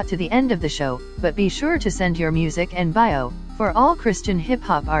now brought to the end of the show, but be sure to send your music and bio for all Christian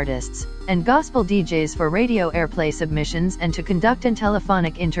hip-hop artists and gospel DJs for radio airplay submissions, and to conduct a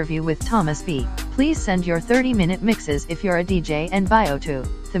telephonic interview with Thomas B. Please send your 30-minute mixes if you're a DJ and bio to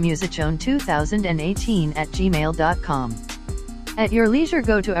themusiczone2018@gmail.com. At your leisure,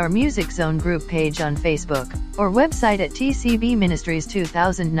 go to our Music Zone group page on Facebook or website at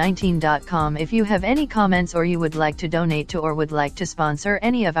tcbministries2019.com if you have any comments or you would like to donate to or would like to sponsor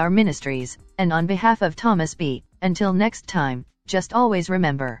any of our ministries. And on behalf of Thomas B., until next time, just always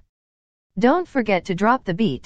remember, don't forget to drop the beat.